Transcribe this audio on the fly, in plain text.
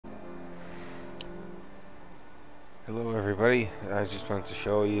Hello everybody, I just wanted to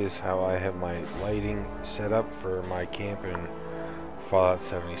show you how I have my lighting set up for my camp in Fallout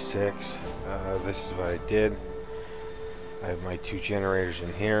 76. This is what I did. I have my two generators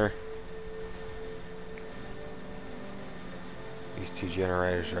in here. These two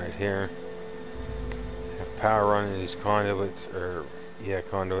generators right here. I have power running these conduits,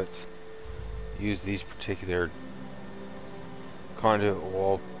 conduits. Use these particular conduit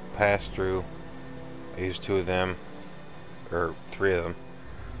wall pass through. I use two of them. Or three of them.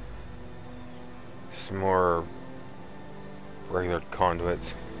 Some more regular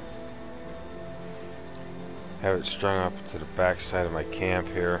conduits. Have it strung up to the back side of my camp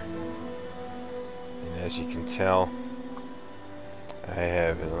here. And as you can tell, I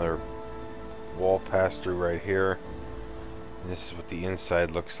have another wall pass through right here. And this is what the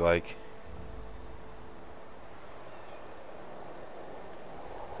inside looks like.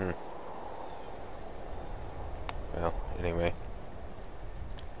 Well, anyway,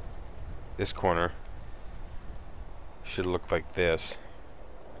 this corner should look like this,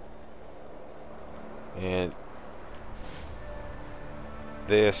 and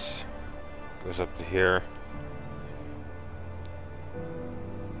this goes up to here.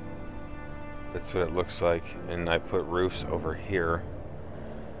 That's what it looks like, and I put roofs over here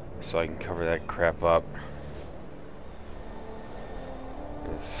so I can cover that crap up.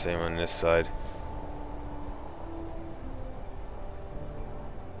 And it's the same on this side.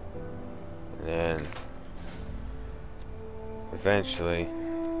 And eventually,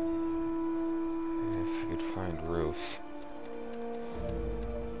 if I could find roofs,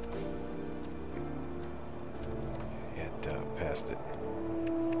 get past it.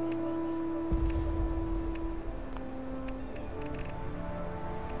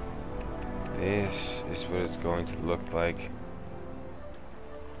 This is what it's going to look like.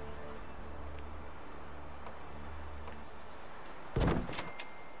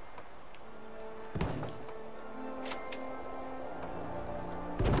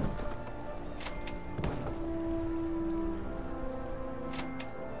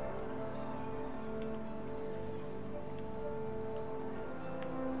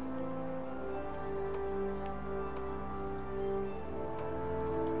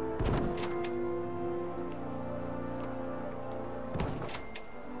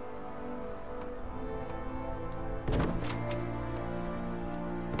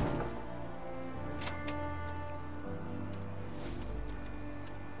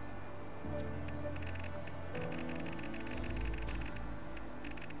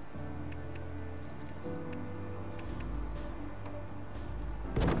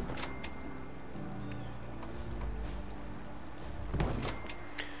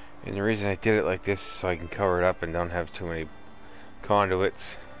 And the reason I did it like this is so I can cover it up and don't have too many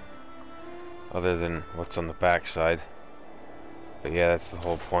conduits other than what's on the back side. But yeah, that's the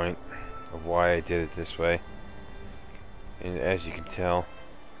whole point of why I did it this way. And as you can tell,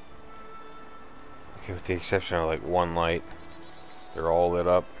 okay, with the exception of like one light, they're all lit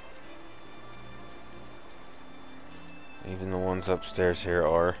up. Even the ones upstairs here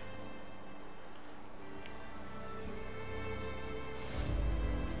are.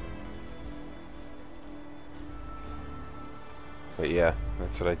 But yeah,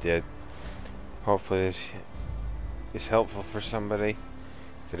 that's what I did. Hopefully this is helpful for somebody.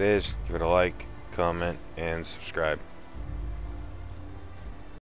 If it is, give it a like, comment, and subscribe.